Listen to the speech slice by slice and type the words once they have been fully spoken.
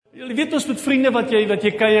Jy weet ons met vriende wat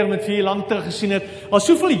jy kuier met wie jy lank terug gesien het, al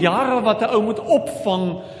soveel jare wat 'n ou moet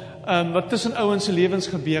opvang, wat tussen ouens se lewens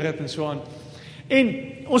gebeur het en so aan.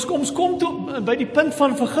 En ons kom toe by die punt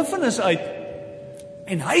van vergifnis uit.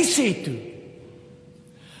 En hy sê toe,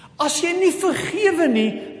 as jy nie vergewe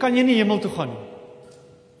nie, kan jy nie hemel toe gaan nie.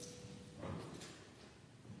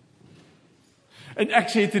 En ek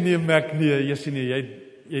sê toe nee, Mac, nee, jy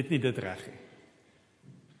het nie dit reg nie.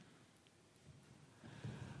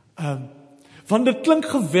 Want dit klink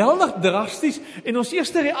geweldig drasties, en ons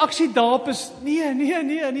eerste reaksie daarop is, nee,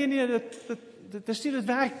 dit is nie, dit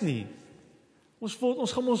werk nie.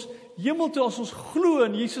 Ons gaan ons hemel toe as ons glo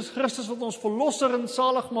in Jesus Christus wat ons verlosser en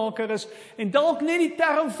saligmaker is, en dalk net die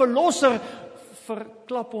term verlosser,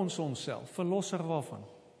 verklap ons onsself. Verlosser waarvan?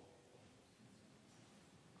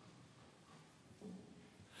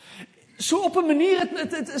 So op 'n manier,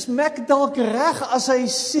 het is Mac dalk reg as hy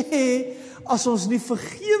sê, as ons nie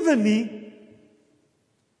vergewe nie,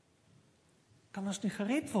 kan ons nie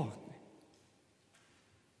gered word nie.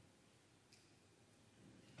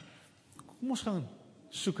 Kom ons gaan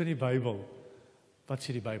soek in die Bybel. Wat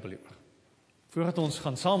sê die Bybel hieroor? Voordat ons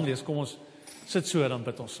gaan saam lees, kom ons sit so, dan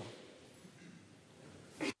bid ons saam.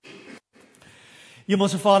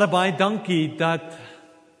 Hemelse Vader, baie dankie dat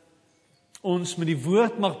ons met die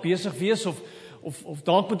woord mag besig wees, of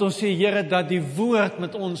dalk moet ons sê, Here, dat die woord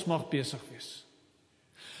met ons mag besig wees.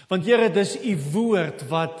 Want Here, dis u woord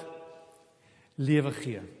wat lewe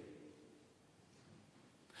gee.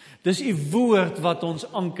 Dis u woord wat ons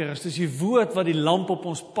anker is, dis u woord wat die lamp op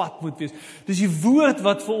ons pad moet wees. Dis u woord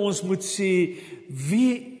wat vir ons moet sê,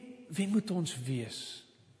 wie moet ons wees?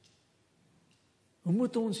 Hoe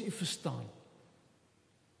moet ons u verstaan?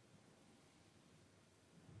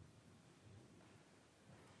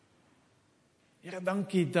 Here,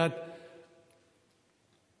 dankie dat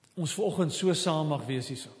ons vanoggend so saam mag wees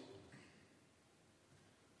hierso.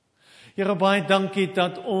 Here, baie dankie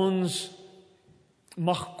dat ons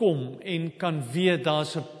mag kom en kan weet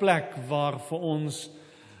daar's 'n plek waar vir ons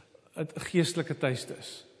 'n geestelike tuiste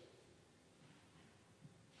is.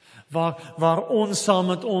 Waar ons saam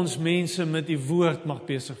met ons mense met die woord mag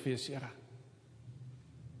besig wees, Here.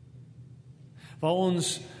 Waar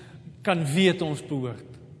ons kan weet ons behoort.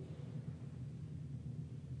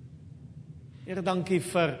 Here, dankie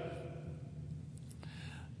vir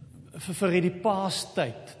hierdie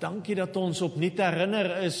Paastyd. Dankie dat ons opnuut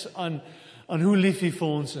herinner is aan hoe lief u vir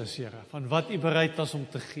ons is, Here, van wat u bereid was om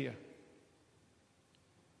te gee.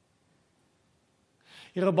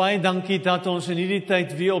 Here, baie dankie dat ons in hierdie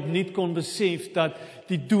tyd weer opnuut kon besef dat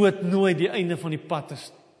die dood nooit die einde van die pad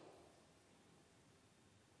is.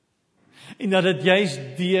 En dat dit juis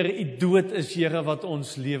deur u dood is, Here, wat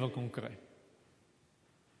ons lewe kon kry.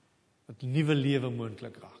 Dat nuwe lewe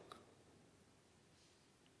moontlik raak.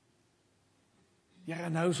 Here,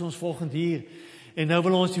 nou is ons volgend hier, en nou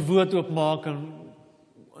wil ons die woord oopmaak en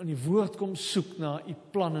in die woord kom soek na u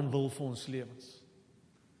plan en wil vir ons lewens.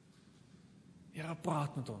 Here,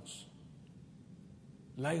 praat met ons.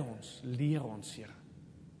 Lei ons, leer ons, Here.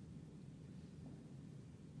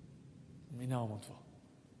 In u naam ontval.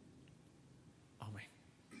 Amen.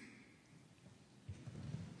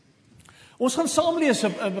 Ons gaan saam lees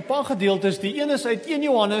 'n paar gedeeltes. Die een is uit 1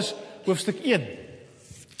 Johannes hoofstuk 1.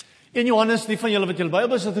 1 Johannes, die van julle wat julle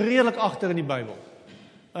Bybel is, dit redelik agter in die Bybel.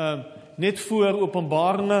 Net voor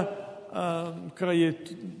Openbaringe kry jy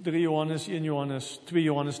 3 Johannes, 1 Johannes, 2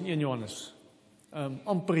 Johannes en 1 Johannes.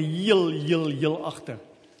 Amper heel agter.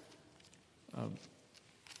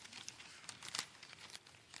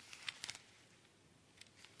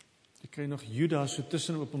 Jy kry nog Judas so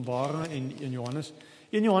tussen Openbaringe en 1 Johannes.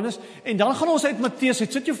 1 Johannes, en dan gaan ons uit Matteus,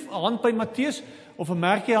 sit jou hand by Matteus, of 'n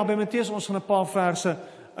merkie daar by Matteus, ons gaan 'n paar verse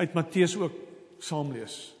uit Matteus ook saam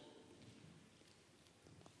lees.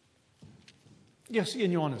 Eers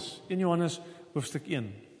 1 Johannes hoofstuk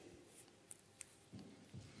 1.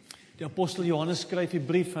 Die apostel Johannes skryf die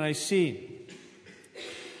brief en hy sê,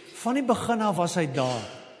 van die begin af was hy daar.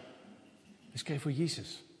 Hy skryf vir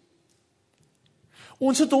Jesus.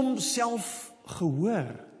 Ons het hom self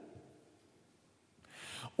gehoor.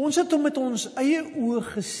 Ons het hom met ons eie oë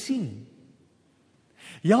gesien.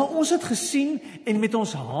 Ja, ons het gesien en met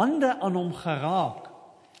ons hande aan hom geraak.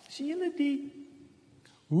 Sien julle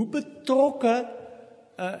hoe betrokke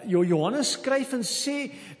Johannes skryf en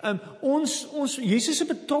sê, ons Jesus se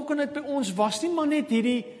betrokkenheid by ons was nie maar net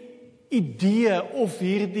hierdie idee of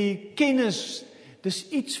hierdie kennis, dis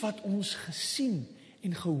iets wat ons gesien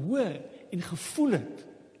en gehoor en gevoel het.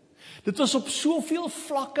 Dit was op soveel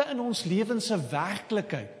vlakke in ons lewens se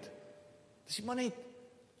werklikheid. Dis nie maar net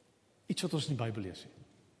iets wat ons in die Bybel lees nie.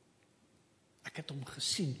 Ek het hom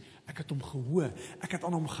gesien, Ek het hom gehoor, ek het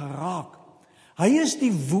aan hom geraak. Hy is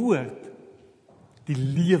die woord, die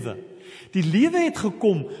lewe. Die lewe het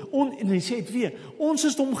gekom, en hy sê het weer, ons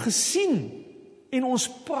het hom gesien, en ons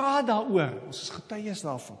praat daaroor, ons is getuies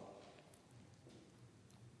daarvan.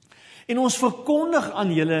 En ons verkondig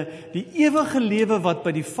aan julle die ewige lewe wat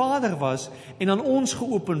by die Vader was, en aan ons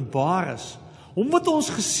geopenbaar is. Hom wat ons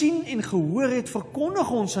gesien en gehoor het,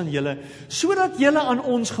 verkondig ons aan julle, sodat julle aan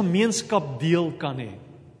ons gemeenskap deel kan hê.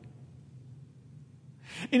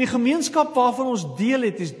 En die gemeenskap waarvan ons deel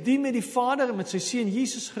het, is die met die Vader en met sy Seun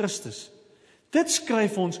Jesus Christus. Dit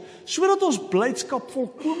skryf ons, sodat ons blydskap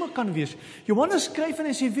volkome kan wees. Johannes skryf en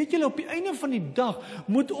hy sê, weet julle, op die einde van die dag,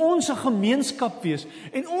 moet ons 'n gemeenskap wees.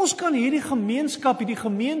 En ons kan hierdie gemeenskap, hierdie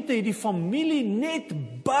gemeente, hierdie familie net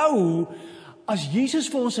bou, as Jesus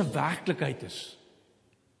vir ons 'n werklikheid is.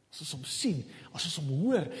 As ons hom sien, as ons hom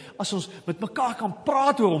hoor, as ons met mekaar kan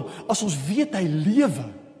praat oor hom, as ons weet hy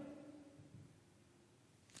lewe.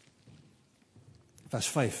 Vers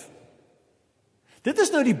 5. Dit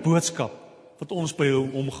is nou die boodskap wat ons by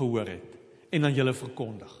hom gehoor het en aan julle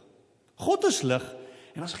verkondig. God is lig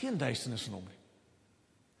en daar's geen duisternis in hom nie.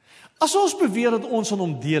 As ons beweer dat ons aan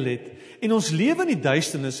hom deel het en ons lewe in die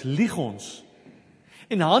duisternis, lieg ons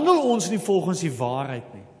en handel ons nie volgens die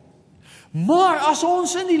waarheid nie. Maar as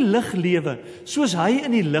ons in die lig lewe, soos hy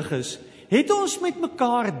in die lig is, het ons met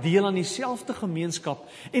mekaar deel aan dieselfde gemeenskap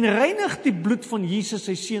en reinig die bloed van Jesus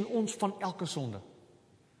sy Seun ons van elke sonde.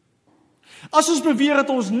 As ons beweer dat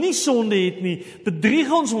ons nie sonde het nie, bedrieg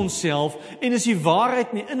ons onsself en is die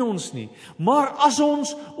waarheid nie in ons nie. Maar as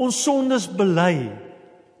ons sondes bely,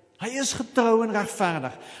 hy is getrou en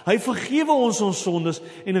regverdig. Hy vergewe ons sondes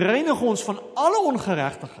en reinig ons van alle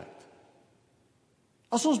ongeregtigheid.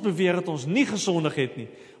 As ons beweer dat ons nie gesondig het nie,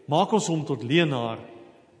 maak ons hom tot leienaar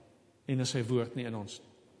en is sy woord nie in ons nie.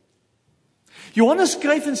 Johannes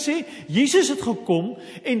skryf en sê, Jesus het gekom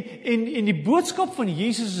en die boodskap van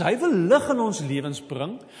Jesus is, hy wil lig in ons lewens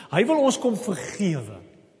bring, hy wil ons kom vergewe,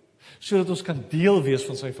 sodat ons kan deel wees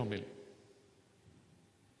van sy familie.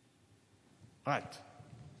 Right,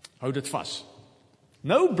 hou dit vas.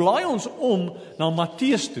 Nou blaai ons om na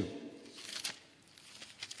Matteus toe.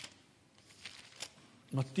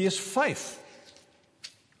 Matteus 5.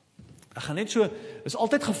 Ek gaan net so, is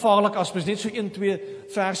altyd gevaarlik as mens net so 1-2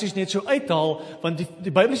 versies net so uithaal, want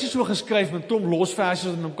die Bybel is nie so geskryf met klomp losversies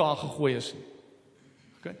wat in mekaar gegooi is nie.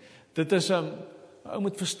 Okay? Dit is, ou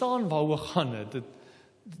moet verstaan waaroor gaan dit.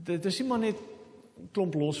 Dit is nie maar net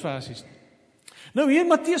klomp losversies nie. Nou hier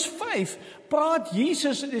in Matteus 5 praat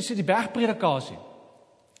Jesus, dit is die bergpredikasie.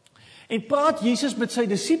 En praat Jesus met sy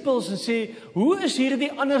disippels en sê, hoe is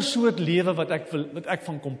hierdie ander soort lewe wat ek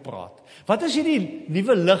van kom praat? Wat is hierdie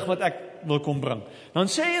nuwe lig wat ek wil kom bring?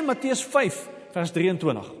 Dan sê hy in Matteus 5 vers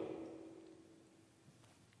 23.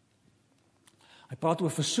 Hy praat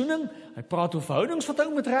oor versoening, hy praat oor verhoudings wat hy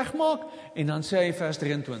moet regmaak, en dan sê hy vers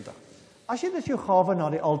 23. As jy dus jou gawe na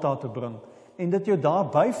die altaar te bring, en dit jou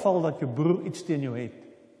daar byval dat jou broer iets teen jou het,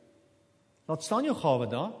 laat staan jou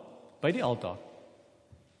gawe daar, by die altaar,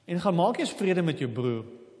 en gaan maak eers vrede met jou broer,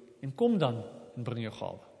 en kom dan en bring jou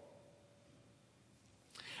gawe.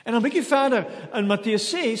 En dan 'n bietjie verder, in Matteus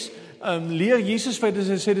 6, leer Jesus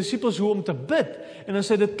vir sy disippels hoe om te bid, en as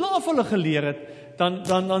hy dit klaar vir hulle geleer het,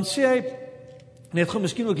 dan sê hy, net gaan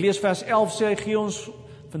miskien ook lees vers 11, sê hy, gee ons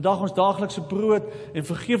vandag ons daaglikse brood, en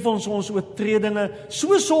vergeef ons oortredinge,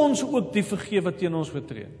 soos ons ook die vergewe teen ons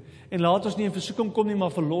oortree. En laat ons nie in versoeking kom nie,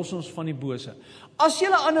 maar verlos ons van die bose. As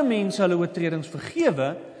julle ander mense hulle oortredings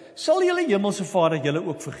vergewe, sal julle hemelse Vader julle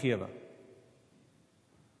ook vergewe.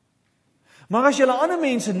 Maar as julle ander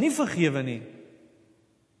mense nie vergewe nie,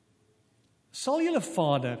 sal julle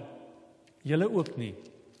Vader julle ook nie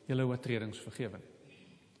julle oortredings vergewe nie.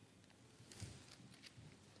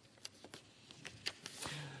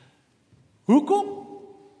 Hoekom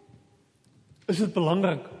is dit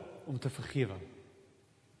belangrik om te vergewe?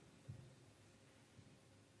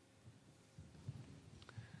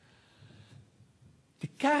 Die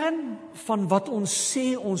kern van wat ons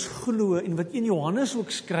sê ons glo en wat in Johannes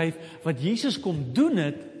ook skryf, wat Jesus kom doen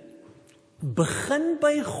het, begin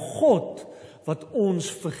by God wat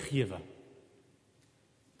ons vergewe.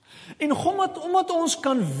 En omdat ons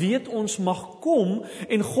kan weet ons mag kom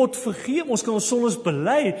en God vergewe, ons kan ons sondes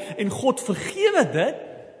bely en God vergewe dit,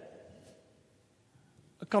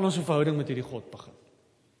 kan ons 'n verhouding met hierdie God begin.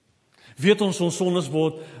 Weet ons sondes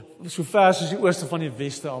word so ver soos die ooste van die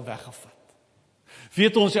weste al weggevat.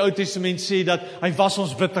 Weet ons die Ou Testament sê dat hy was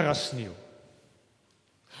ons witter as sneeu.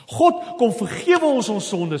 God kom vergewe ons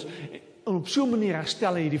sondes en op so 'n manier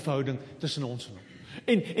herstel hy hierdie verhouding tussen ons en hom.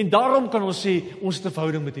 En daarom kan ons sê, ons het 'n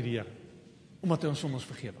verhouding met die Here, omdat hy ons sondes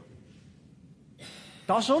vergewe.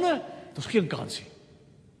 Daarsonder het ons geen kansie.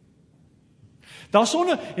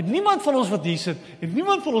 Daarsonder het niemand van ons wat hier sit, het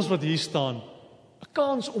niemand van ons wat hier staan, 'n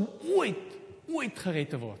kans om ooit gered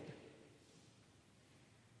te word.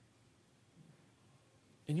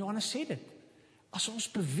 En Johannes sê dit, as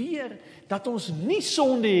ons beweer dat ons nie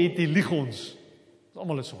sonde het, lieg ons. Ons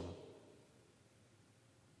almal het sonde.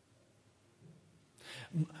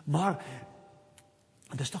 Maar,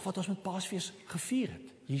 dis toch wat ons met Paasfees gevier het.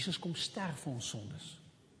 Jesus kom sterf vir ons sondes.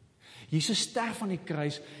 Jesus sterf aan die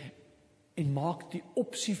kruis en maak die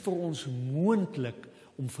opsie vir ons moontlik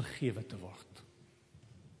om vergewe te word.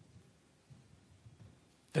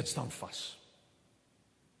 Dit staan vas.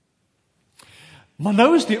 Maar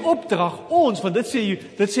nou is die opdrag ons, want dit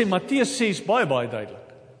sê Matteus 6 baie duidelik.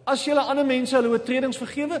 As julle ander mense hulle oortredings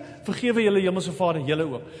vergewe, vergewe julle hemelse Vader julle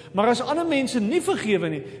ook. Maar as ander mense nie vergewe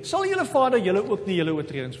nie, sal julle Vader julle ook nie julle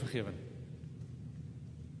oortredings vergewe nie.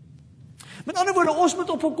 Met ander woorde, ons moet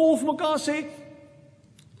op 'n kol vir mekaar sê,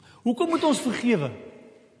 hoekom moet ons vergewe?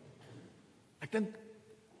 Ek dink,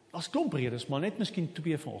 as klomp redes, maar net miskien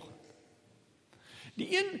 2 vanoggend.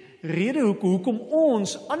 Die een rede hoekom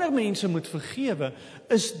ons ander mense moet vergewe,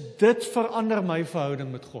 is dit verander my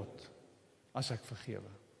verhouding met God, as ek vergewe.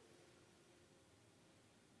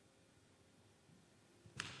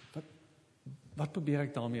 Wat probeer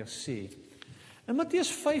ek daarmee sê? In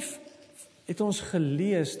Matteus 5 het ons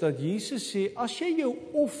gelees dat Jesus sê, as jy jou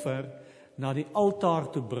offer na die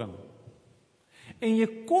altaar toe bring, en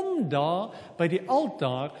jy kom daar by die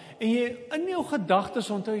altaar, en jy in jou gedagtes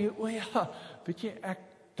onthou jy, o ja, weet jy,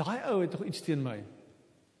 daai ou het toch iets teen my.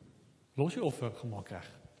 Los jy offer gemaak reg.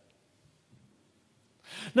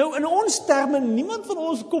 Nou, in ons terme, niemand van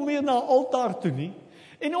ons kom meer na altaar toe nie,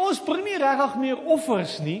 en ons bring nie regtig meer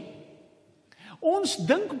offers nie. Ons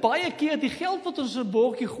dink baie keer die geld wat ons in 'n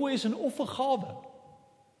bordjie gooi is 'n offergawe.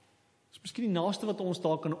 Dis miskien die naaste wat ons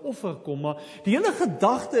daar kan offer kom, maar die hele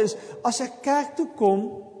gedagte is, as ek kerk toe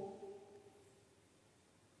kom,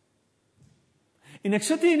 en ek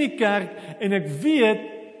sit hier in die kerk, en ek weet,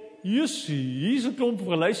 hier is 'n klomp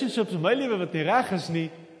relationships in my lewe wat nie reg is nie,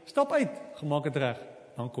 stap uit, gemaak het reg,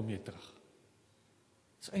 dan kom jy terug.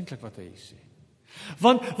 Dis eintlik wat hy sê.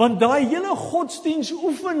 Want daai hele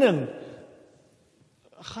godsdienstoefening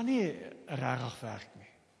gaan nie regtig werk nie.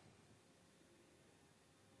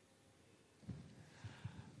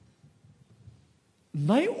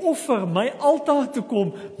 My offer, my altaar toe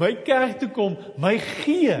kom, my kerk toe kom, my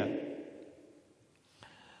gee,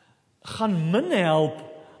 gaan min help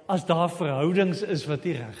as daar verhoudings is wat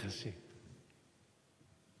nie reg is nie.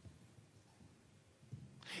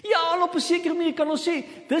 Ja, en op 'n sekere manier kan ons sê,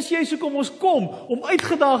 dis juist hoekom ons kom, om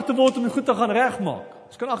uitgedaag te word om die goed te gaan regmaak.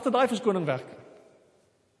 Ons kan agter daai verskoning werk.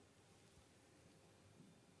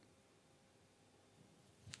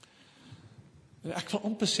 Ek wil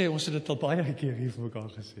amper sê, ons het dit al baie keer hier vir mekaar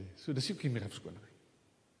gesê. So, dis ook nie meer 'n verskoning.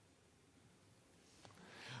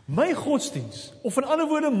 My godsdiens, of in ander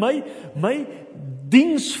woorde, my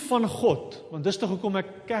diens van God, want dis tog hoekom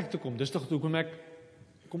ek kerk toe kom, dis tog hoekom ek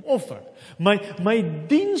kom offer. My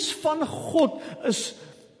diens van God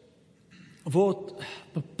word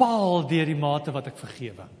bepaal deur die mate wat ek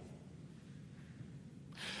vergewe.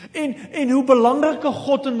 En hoe belangriker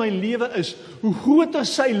God in my lewe is, hoe groter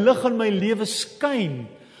sy lig in my lewe skyn,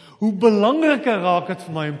 hoe belangriker raak dit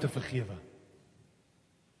vir my om te vergewe.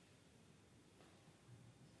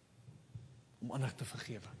 Om ander te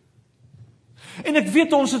vergewe. En ek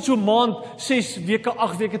weet ons het so maand, 6 weke,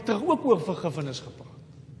 8 weke terug ook oor vergifnis gepraat.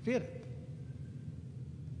 Weet dit.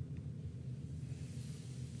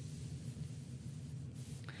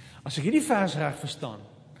 As ek hierdie vers reg verstaan,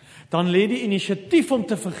 dan lê die inisiatief om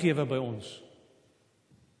te vergewe by ons.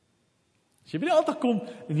 As jy by die altaar kom,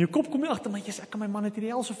 en jou kop kom nie agter, maar ek en my man het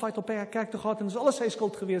hierdie helse fight op kerk toe gehad, en dit is alles sy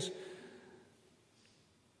skuld gewees.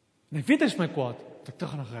 En ek weet hy is my kwaad, dat ek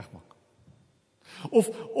terug gaan regmaak. Of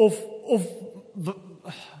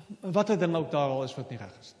wat er dan ook daar al is wat nie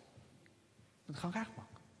reg is. Dit gaan regmaak.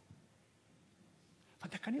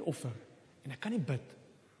 Want ek kan nie offer, en ek kan nie bid,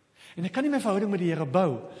 en ek kan nie my verhouding met die Here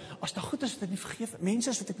bou, as daar goed is wat ek nie vergewe, mense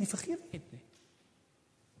is wat ek nie vergewe het nie.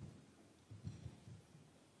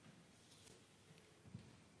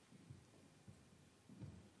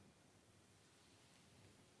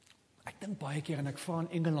 Ek dink baie keer, en ek vra in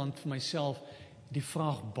Engeland vir myself, die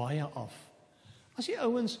vraag baie af. As die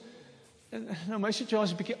ouens, nou my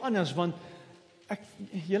situasie is 'n bietjie anders, want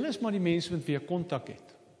julle is maar die mense met wie ek kontak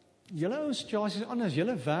het. Julle ouens situasie is anders,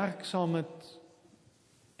 julle werk saam met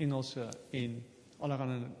Engelse en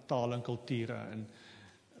allerlei tale en kulture en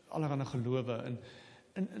allerlei gelowe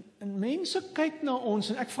en mense kyk na ons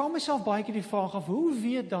en ek vra myself baie keer die vraag af, hoe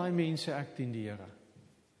weet daai mense ek dien die Here?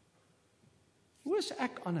 Hoe is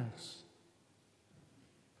ek anders?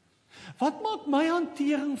 Wat maak my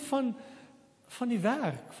hantering van die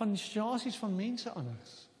werk, van die situasies van mense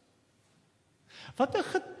anders? Wat 'n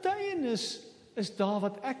getuienis is daar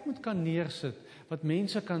wat ek moet kan neersit, wat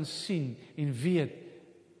mense kan sien en weet,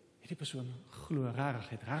 hierdie persoon glo regtig,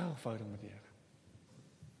 het regtig verhouding met die Here.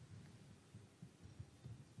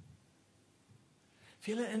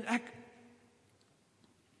 Vele en ek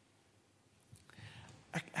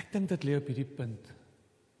dink dit lê op hierdie punt.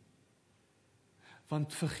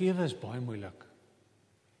 Want vergewe is baie moeilik.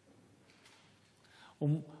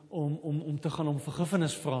 Om te gaan om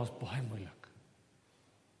vergifnis vra is baie moeilik.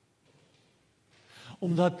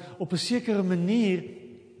 Omdat op 'n sekere manier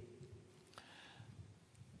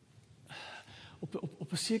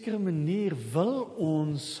op 'n sekere manier wil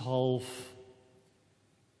ons half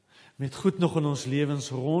met goed nog in ons lewens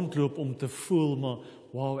rondloop om te voel, maar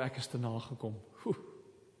wow, ek is te nagekom.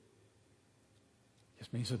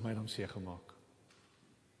 Mense het my dan seer gemaak.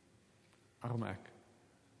 Arme ek.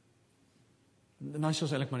 En dan is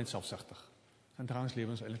ons eintlik maar net selfsugtig. En trouens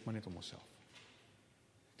lewe ons eintlik maar net om onsself.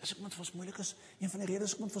 Dis ook wat vir ons moeilik is, een van die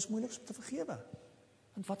redes hoekom dit vir ons moeilik is om te vergewe.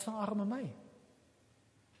 Want wat van arme my?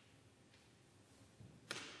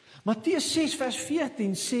 Matteus 6 vers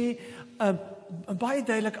 14 sê baie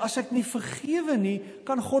duidelik, as ek nie vergewe nie,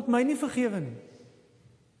 kan God my nie vergewe nie.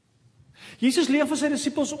 Jesus leer vir sy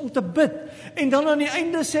disippels om te bid, en dan aan die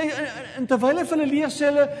einde sê, en terwyl hy vir hulle leer, sê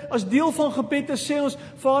hulle, as deel van gebed sê ons,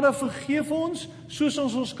 Vader, vergeef ons, soos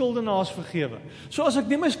ons skuldenaars vergewe. So as ek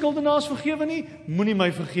nie my skuldenaars vergewe nie, moenie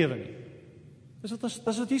my vergewe nie.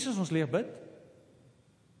 Dis wat Jesus ons leer bid.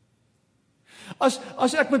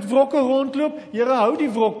 As ek met wrokke rondloop, Here, hou die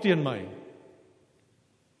wrok teen my.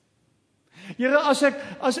 Here,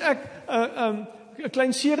 as ek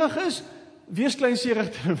kleinserig is, wees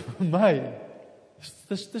kleinserig teen my.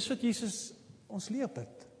 Dis wat Jesus ons leer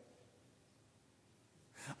bid.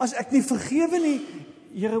 As ek nie vergewe nie,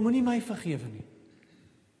 Here, moenie my vergewe nie.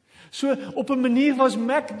 So op 'n manier was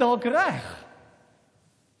Mac dalk reg.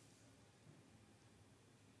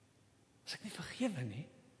 As ek nie vergewe nie,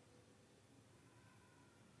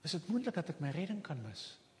 is dit moontlik dat ek my redding kan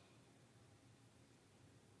mis.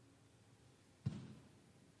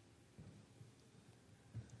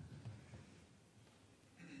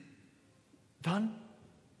 Dan,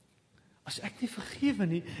 as ek nie vergewe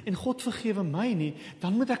nie, en God vergewe my nie,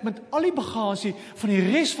 dan moet ek met al die bagasie van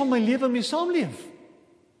die res van my lewe mee saamleef.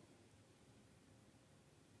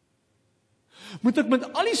 Moet ek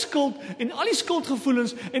met al die skuld, en al die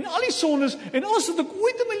skuldgevoelens, en al die sondes, en alles wat ek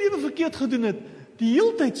ooit in my lewe verkeerd gedoen het, die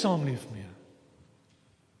heeltyd saamleef mee.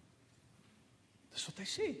 Dis wat hy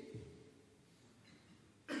sê.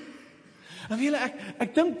 En weet julle,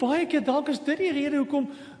 ek dink baie keer, dalk is dit die rede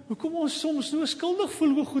hoekom ons soms so skuldig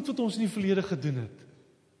voel oor goed wat ons in die verlede gedoen het.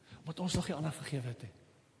 Omdat ons nog nie ander vergewe het nie.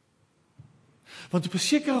 Want op 'n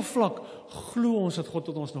sekere vlak glo ons dat God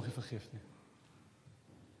tot ons nog nie vergeef nie.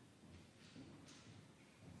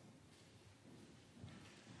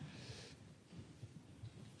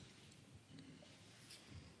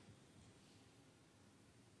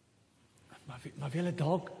 Maar wil jy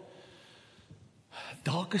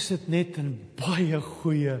dalk is dit net 'n baie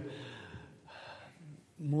goeie,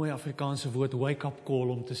 mooi Afrikaanse woord, wake-up call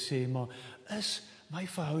om te sê, maar is my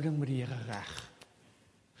verhouding met die Here reg?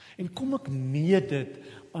 En kom ek meet dit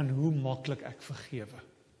aan hoe maklik ek vergewe?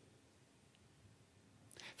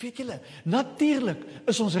 Weet julle, natuurlik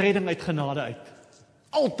is ons redding uit genade uit.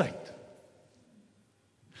 Altyd.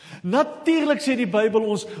 Natuurlik sê die Bybel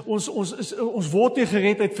ons word nie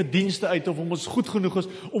gered uit verdienste uit of om ons goed genoeg is,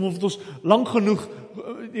 of ons lank genoeg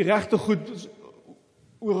die regte goed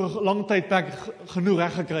oor 'n lang tydperk genoeg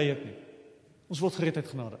reg gekry het nie. Ons word gered uit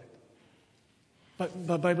genade uit.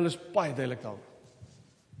 Die Bybel is baie duidelik daaroor.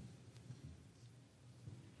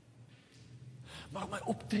 Maar my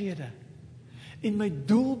optrede en my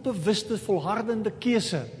doelbewuste volhardende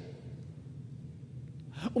keuse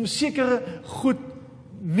om sekere goed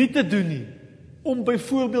nie te doen nie, om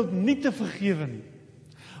byvoorbeeld nie te vergewe nie,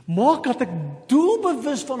 maak dat ek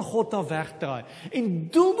doelbewus van God af wegdraai en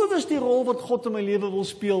doelbewus die rol wat God in my lewe wil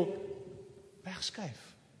speel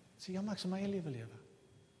wegskuif. Sê ja, maar ek se my eie lewe lewe.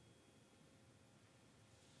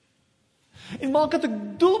 En maak dat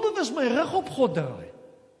ek doelbewus my rug op God draai.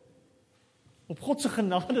 Op God se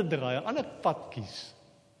genade draai, 'n ander pad kies.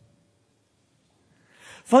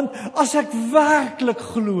 Want as ek werklik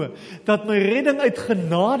glo dat my redding uit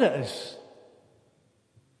genade is,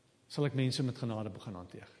 sal ek mense met genade begin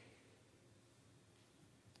hanteer.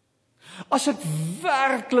 As ek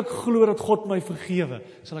werklik glo dat God my vergewe,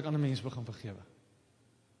 sal ek ander mense begin vergewe.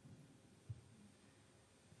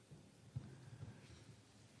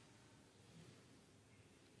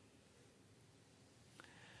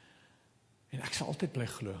 En ek sal altyd bly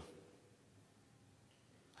glo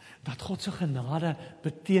dat God se genade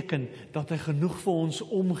beteken dat hy genoeg vir ons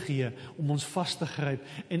omgee om ons vas te gryp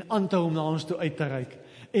en aan te hou om na ons toe uit te reik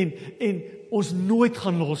en ons nooit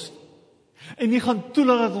gaan los en nie gaan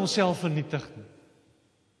toelaat dat ons self vernietig nie.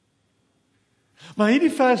 Maar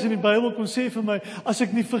hierdie vers in die Bybel kom sê vir my, as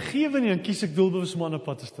ek nie vergewe nie, dan kies ek doelbewus om aan 'n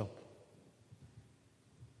pad te stap.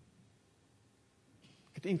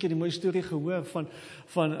 Ek het eendag 'n mooi storie gehoor van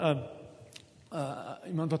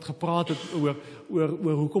iemand wat gepraat het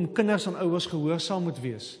oor hoekom kinders aan ouers gehoorsaam moet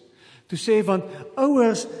wees. Toe sê, want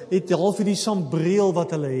ouers het half hierdie sambreel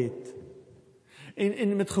wat hulle het.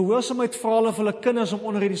 En met gehoorsaamheid vra hulle vir hulle kinders om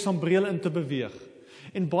onder hierdie sambreel in te beweeg.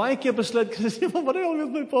 En baie keer besluit kinders, wat wil jy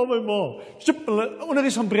my pa, my ma? Sjoep, onder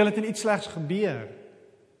die sambreel het iets slegs gebeur.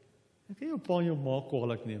 Ek kan jou pa en jou ma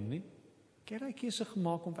kwaadlik neem nie. Ek het 'n keuse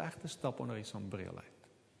gemaak om weg te stap onder die sambreel uit.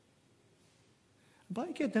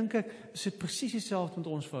 Baie keer dink ek, is dit presies dieselfde met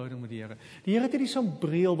ons verhouding met die Here. Die Here het hierdie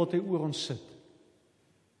sambreel wat hy oor ons sit.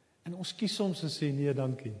 En ons kies soms en sê, nee,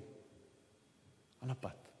 dankie. Aan 'n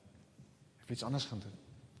pad. Ek wil iets anders gaan doen.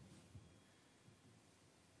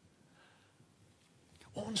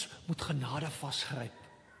 Ons moet genade vasgryp.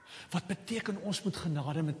 Wat beteken ons moet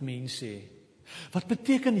genade met mense hê? Wat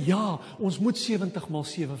beteken, ja, ons moet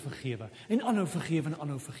 70x7 vergewe. En aanhou vergewe, en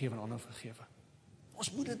aanhou vergewe, en aanhou vergewe.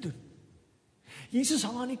 Ons moet dit doen. Jesus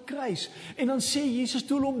hang aan die kruis, en dan sê Jesus,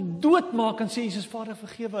 toe hulle hom doodmaak, en sê Jesus, Vader,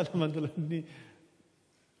 vergewe hulle, want hulle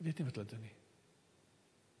weet nie wat hulle doen nie.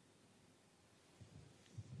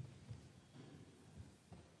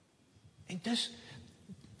 En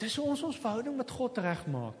dis hoe ons verhouding met God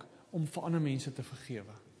regmaak, om vir ander mense te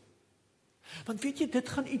vergewe. Want weet jy, dit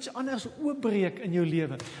gaan iets anders oopbreek in jou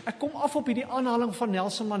lewe. Ek kom af op hierdie aanhaling van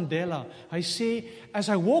Nelson Mandela. Hy sê, as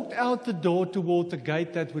I walked out the door toward the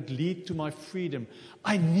gate that would lead to my freedom,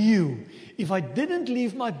 I knew if I didn't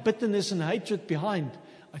leave my bitterness and hatred behind,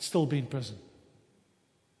 I'd still be in prison.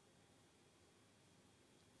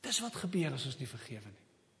 Dis wat gebeur as ons nie vergewe nie.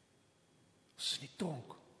 Ons is in die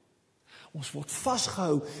tronk. Ons word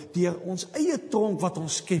vasgehou deur ons eie tronk wat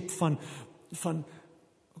ons skep van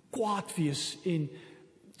kwaad wees en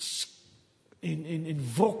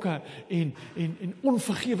wrokke en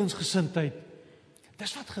onvergewensgesindheid.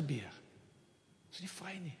 Dis wat gebeur. Ons is nie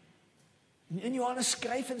vry nie. En in Johannes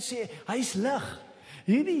skryf en sê, hy is lig.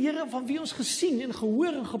 Hierdie Here van wie ons gesien en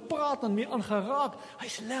gehoor en gepraat en mee aangeraak, hy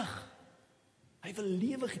is lig. Hy wil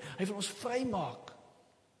lewe gee, hy wil ons vrymaak.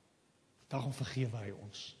 Daarom vergewe hy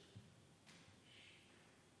ons.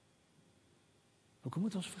 Hoekom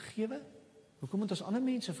moet ons vergewe? Hoekom moet ons ander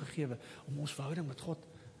mense vergewe? Om ons verhouding met God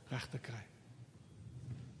reg te kry.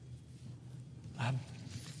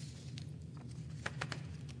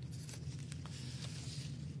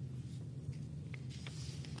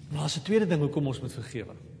 Maar as 'n tweede ding hoekom ons moet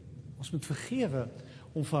vergewe. Ons moet vergewe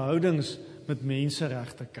om verhoudings met mense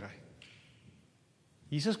reg te kry.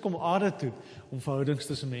 Jesus kom aarde toe om verhoudings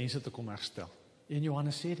tussen mense te kom herstel. En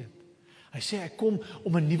Johannes sê dit. Hy sê hy kom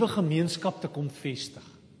om 'n nuwe gemeenskap te kom vestig.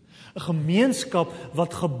 'n Gemeenskap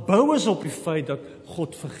wat gebou is op die feit dat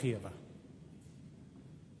God vergewe.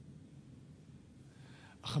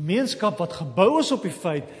 'n Gemeenskap wat gebou is op die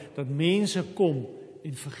feit dat mense kom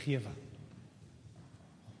en vergewe.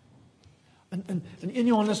 In 1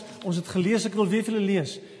 Johannes, ons het gelees, ek wil weer vir julle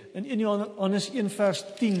lees. In 1 Johannes 1 vers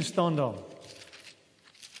 10 staan daar.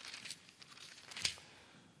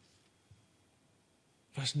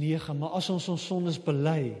 Vers 9, maar as ons sondes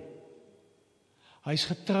bely, hy is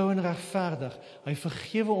getrou en regverdig, hy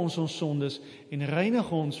vergewe ons sondes en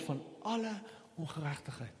reinig ons van alle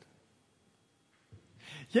ongeregtigheid.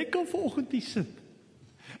 Jy kan vanoggend hier sit,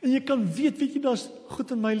 en jy kan weet jy, daar's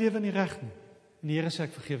goed in my lewe nie reg nie. En die Here sê,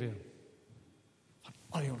 ek vergewe jou. Van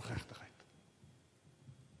al die ongeregtigheid.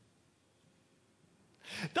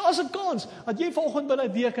 Daar's 'n kans, dat jy vanoggend by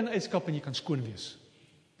die deur kan uitskap en jy kan skoon wees.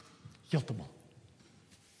 Heeltemal.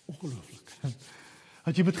 Ongelooflik.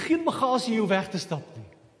 Dat jy met geen bagasie jou weg te stap nie.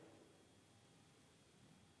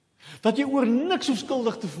 Dat jy oor niks hoef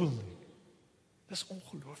skuldig te voel nie. Dis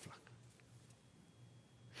ongelooflik.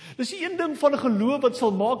 Dis die een ding van 'n geloof wat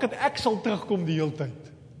sal maak dat ek sal terugkom die hele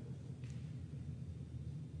tyd.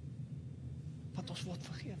 Want ons word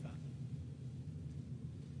vergewe.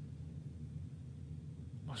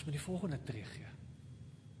 Maar ons moet die volgende tree gee.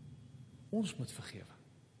 Ons moet vergewe.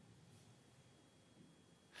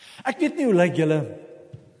 Ek weet nie hoe lyk julle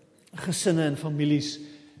gesinne en families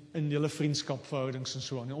in julle vriendskapverhoudings en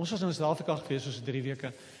so aan. Ons was in Suid-Afrika gewees soos 3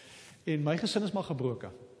 weke en my gesin is maar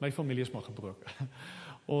gebroke. My familie is maar gebroke.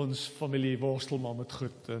 Ons familie worstel maar met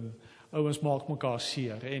goed en ouens maak mekaar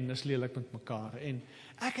seer en is lelik met mekaar. En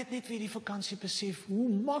ek het net weer die vakansie besef, hoe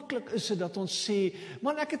maklik is dit dat ons sê,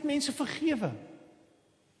 man, ek het mense vergewe.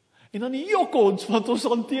 En dan jok ons, want ons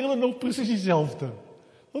hanteer hulle nog presies dieselfde.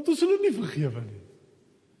 Want ons hulle nie vergewe nie.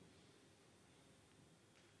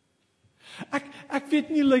 Ek weet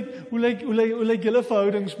nie hoe lyk julle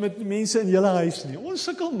verhoudings met mense in julle huis nie. Ons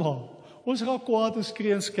sukkel maar. Ons raak kwaad en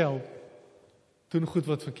skree en skel. Doen goed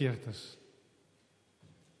wat verkeerd is.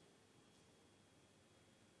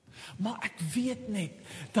 Maar ek weet net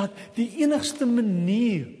dat die enigste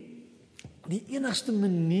manier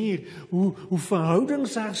hoe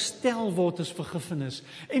verhoudings herstel word is vergifnis.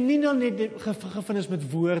 En nie nou net vergifnis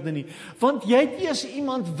met woorde nie. Want jy het eers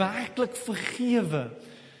iemand werklik vergewe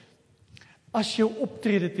as jou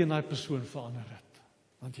optrede teen daai persoon verander het.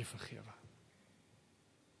 Want jy vergewe.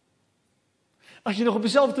 As jy nog op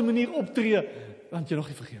dieselfde manier optree, want jy nog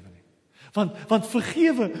nie vergewe nie. Want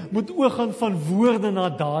vergewe moet oorgaan van woorde na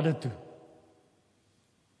dade toe.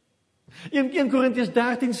 1 Korintiërs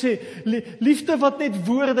 13 sê, liefde wat net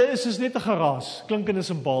woorde is net 'n geraas, klinkende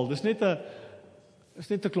simbaal, dis net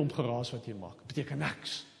 'n klomp geraas wat jy maak, beteken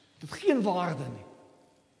niks, dit het geen waarde nie.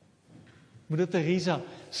 Moeder Teresa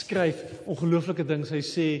skryf ongelooflike ding, sy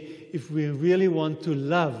sê, if we really want to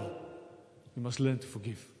love, we must learn to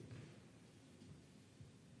forgive.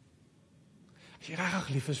 As jy regtig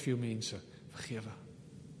lief is vir jou mense, vergewe.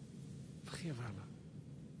 Vergewe hulle.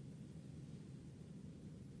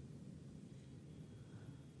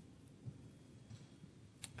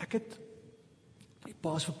 Ek het die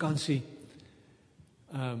Paasvakansie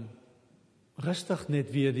rustig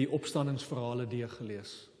net weer die opstandingsverhale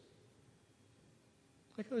deurgelees.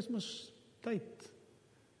 Ek is mos tyd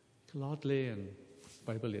te laat lê en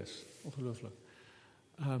Bybel lees. Ongelooflik.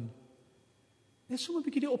 Net so 'n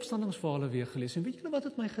bietjie die opstandingsverhale weer gelees. En weet julle wat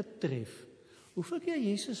het my getref? Hoeveel keer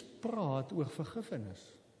Jesus praat oor vergifnis?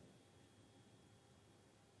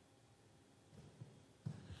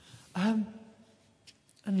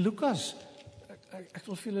 In Lukas, ek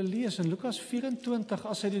wil vir julle lees, in Lukas 24,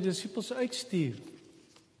 as hy die disippels uitstuur,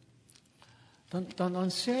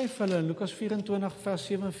 dan sê hy vir hulle, in Lukas 24 vers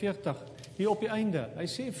 47, hier op die einde, hy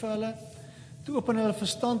sê vir hulle, toe open hulle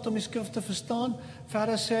verstand om die skrif te verstaan,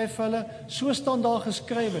 verder sê hy vir hulle, so staan daar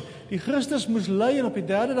geskrywe, die Christus moes ly en op die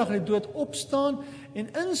 3de dag uit die dood opstaan, en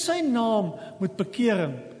in sy naam moet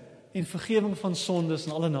bekering en vergewing van sondes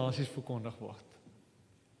in alle nasies verkondig word.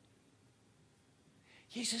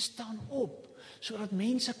 Jesus staan op, sodat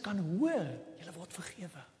mense kan hoor, julle word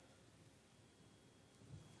vergewe.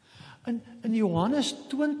 In Johannes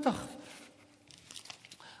 20,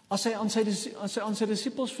 as hy aan sy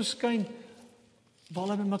disippels verskyn, waar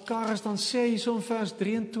hulle met mekaar is, dan sê hy so in vers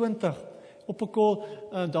 23, op 'n kol,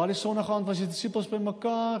 daardie sonnige aand was die disippels by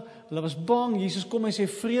mekaar, hulle was bang, Jesus kom, hy sê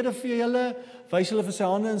vrede vir julle, wys hulle vir sy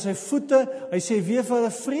hande en sy voete, hy sê weer vir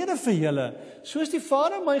hulle vrede vir julle, soos die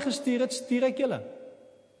Vader my gestuur het, stuur ek julle.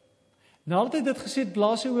 Nadat hy dit gesê het,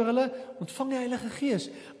 blaas hy oor hulle, ontvang die Heilige Gees.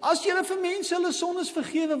 As julle vir mense hulle sondes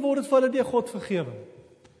vergewe, word dit vir hulle deur God vergewe.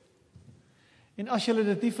 En as julle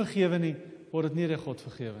dit nie vergewe nie, word dit nie deur God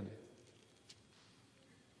vergewe nie.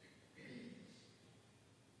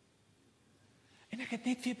 En ek het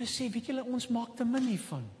net weer besef, weet julle, ons maak te min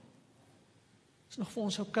hiervan. Dit is nog vir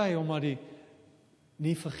ons okay om maar die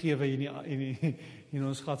nie vergewe in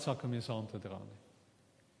ons skatsakke mee saam te dra nie.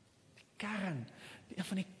 Die kern, een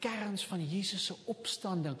van die kerns van Jesus se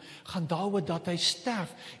opstanding gaan daaroor dat hy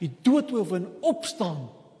sterf, die dood oorwin, opstaan,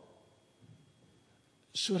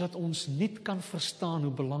 sodat ons nie kan verstaan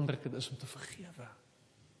hoe belangrik dit is om te vergewe.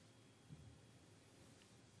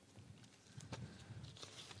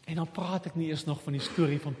 En dan praat ek nie eers nog van die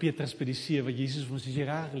storie van Petrus by die see, waar Jesus vir ons sê, jy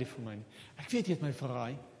reg lief vir my nie. Ek weet jy het my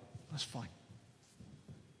verraai, that's fine.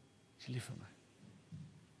 Jy lief vir my.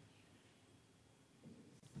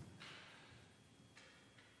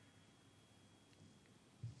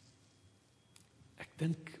 Ek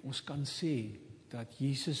dink ons kan sê dat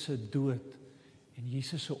Jesus se dood en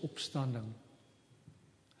Jesus se opstanding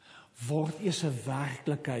word eers 'n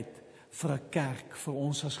werklikheid vir 'n kerk, vir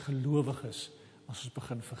ons as gelowiges, as ons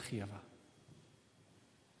begin vergewe.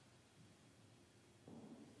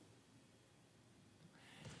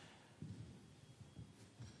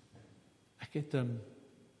 Ek het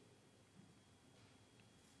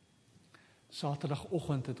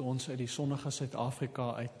Saterdagoggend het ons uit die sonnige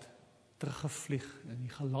Suid-Afrika uit teruggevlieg en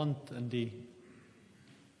geland in die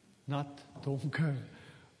nat, donker,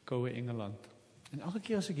 koue Engeland. En elke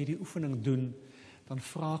keer as ek hierdie oefening doen, dan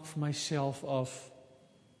vra ek vir myself af,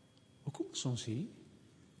 hoekom is ons hier?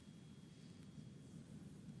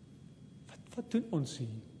 Wat doen ons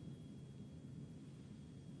hier?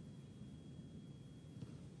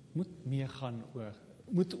 moet meer gaan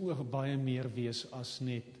moet oor baie meer wees as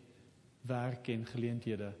net werk en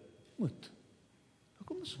geleenthede. Moet.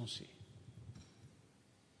 Kom ons sê.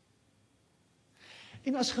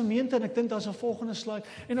 En as gemeente, en ek dink daar's 'n volgende slide,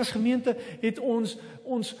 en as gemeente het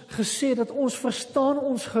ons gesê dat ons verstaan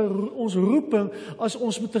ons roeping as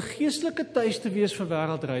ons met 'n geestelike tuiste wees vir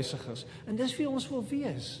wêreldreisigers. En dis wie ons wil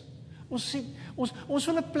wees. Ons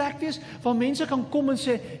wil 'n plek wees waar mense kan kom en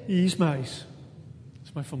sê, hier's my huis.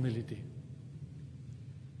 Dis my familie die.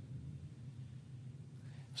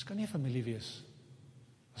 Ons kan nie 'n familie wees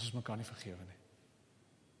as ons mekaar nie vergewe nie.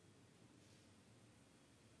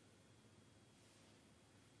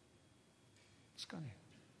 Ons kan nie.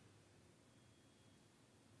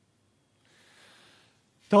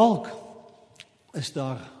 Dalk is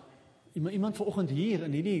daar iemand vanoggend hier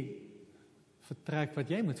in hierdie vertrek wat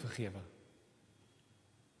jy moet vergewe.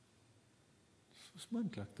 Dit is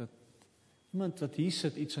moontlik dat iemand wat hier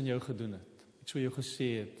sit iets aan jou gedoen het, iets wat jou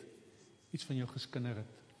gesê het, iets van jou geskinder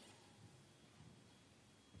het.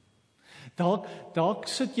 Dalk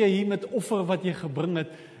sit jy hier met offer wat jy gebring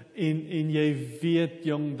het en jy weet,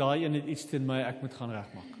 jong, daai een het iets teen my, ek moet gaan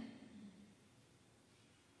regmaak.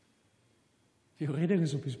 Jou redding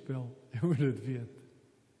is op die spel, jy moet dit weet.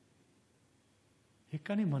 Jy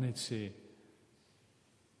kan nie maar net sê,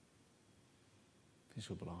 dit is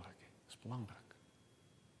so belangrik, dit is belangrik.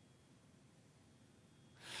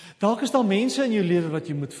 Dalk is daar mense in jou lewe wat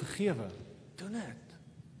jy moet vergewe, doen dit.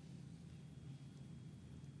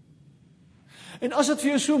 En as dit vir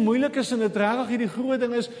jou so moeilik is en dit regtig hierdie groot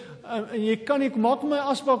ding is, en jy kan nie, maak my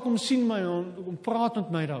afspraak om sien my, om praat met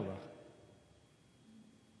my daaroor.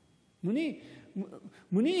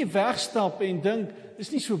 Moenie wegstap en dink,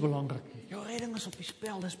 dis nie so belangrik nie. Jou redding is op die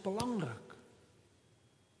spel, dis belangrik.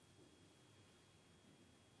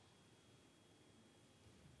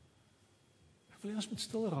 Ek wil ons moet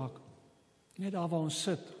stil raak, net daar waar ons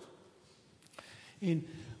sit. En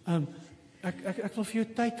ek wil vir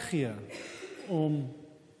jou tyd gee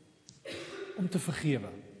om te vergewe.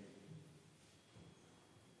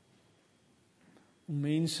 Om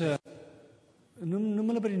mense, noem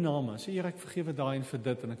hulle by die name, sê Here, ek vergewe daai en vir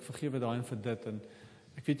dit, en ek vergewe daai en vir dit, en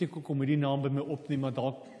ek weet nie kom hierdie naam by my op nie, maar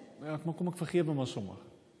dalk, maar kom ek vergewe maar sommer.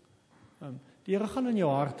 Die Here gaan in jou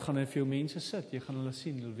hart, gaan hy vir jou mense sit, jy gaan hulle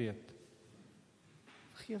sien, hulle weet.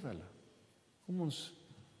 Vergewe hulle. Kom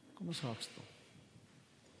ons raak stil.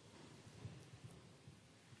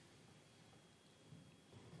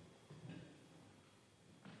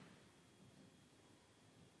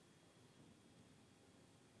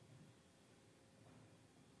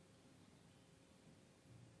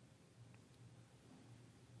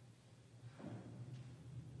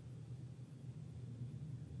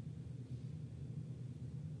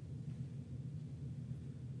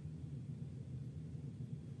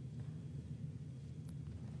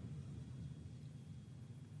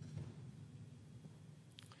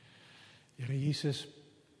 Here Jesus,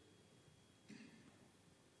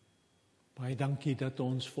 baie dankie dat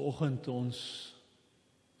ons vanoggend ons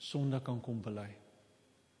sonde kan kom bely.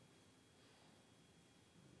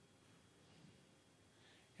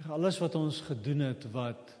 Here, alles wat ons gedoen het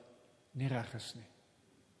wat nie reg is nie.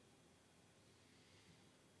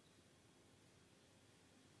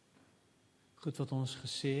 Goed wat ons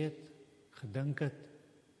gesê het, gedink het,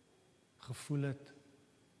 gevoel het.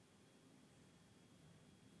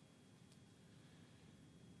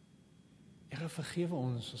 Here, vergewe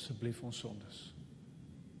ons asseblief ons sondes.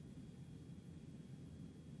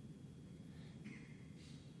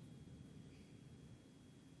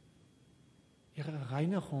 Here,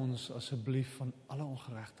 reinig ons asseblief van alle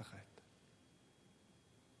ongeregtigheid.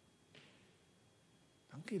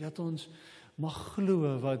 Dankie dat ons mag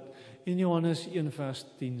glo wat in Johannes 1 vers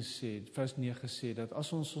 10 sê, vers 9 sê, dat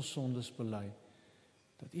as ons ons sondes bely,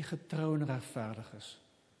 dat U getrou en regverdig is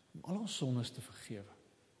om al ons sondes te vergewe.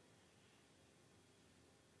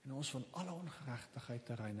 En ons van alle ongeregtigheid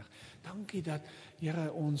te reinig. Dankie dat, Here,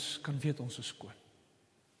 ons kan weet ons is skoon.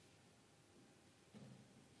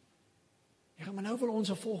 Here, maar nou wil ons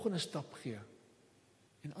 'n volgende stap gee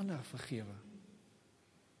en ander vergewe.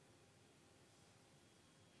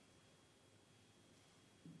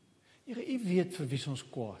 Here, U weet vir wie ons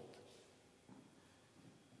kwaad.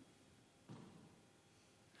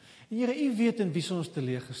 En Here, U weet in wie ons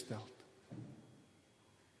teleeggestel.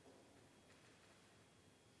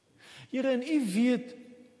 Here, en U weet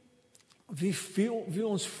wie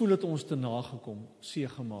ons voel het ons te nagekom, seer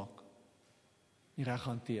gemaak, nie reg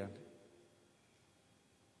hanteer nie.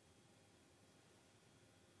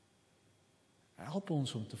 Help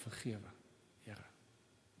ons om te vergewe, Here.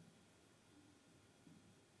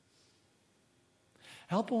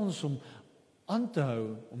 Help ons om aan te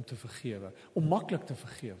hou om te vergewe, om maklik te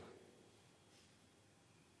vergewe.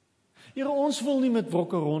 Here, ons wil nie met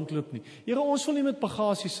brokke rondloop nie. Here, ons wil nie met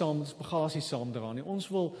bagasie saamdra nie. Ons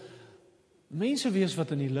wil mense wees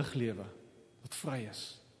wat in die lig lewe, wat vry is.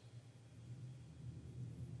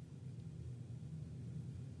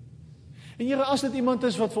 En Here, as dit iemand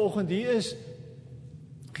is wat vanoggend hier is,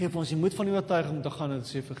 gee vir ons die moed van die oortuiging om te gaan en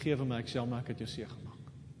sê, vergewe my, ek sê, maar ek het jou seer gemaak.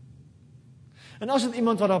 En as dit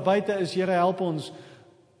iemand wat daar buite is, Here, help ons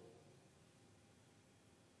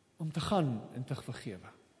om te gaan en te vergewe,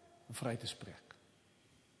 om vry te spreek.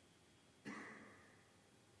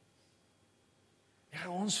 Here,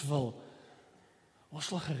 ons wil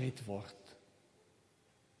gered word.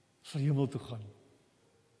 Ons wil hemel toe gaan.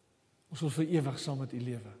 Ons wil vir ewig saam met U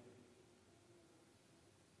lewe.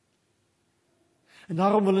 En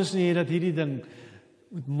daarom wil ons nie hê dat hierdie ding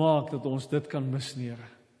moet maak dat ons dit kan mis nie, Here.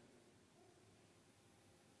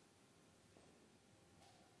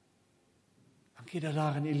 Dankie dat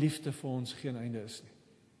daar in U liefde vir ons geen einde is nie.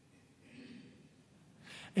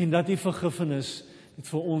 En dat U vergifnis dit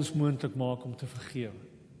vir ons moontlik maak om te vergewe.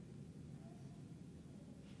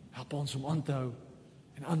 Help ons om aan te hou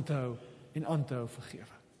en aan te hou en aan te hou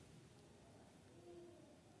vergewe.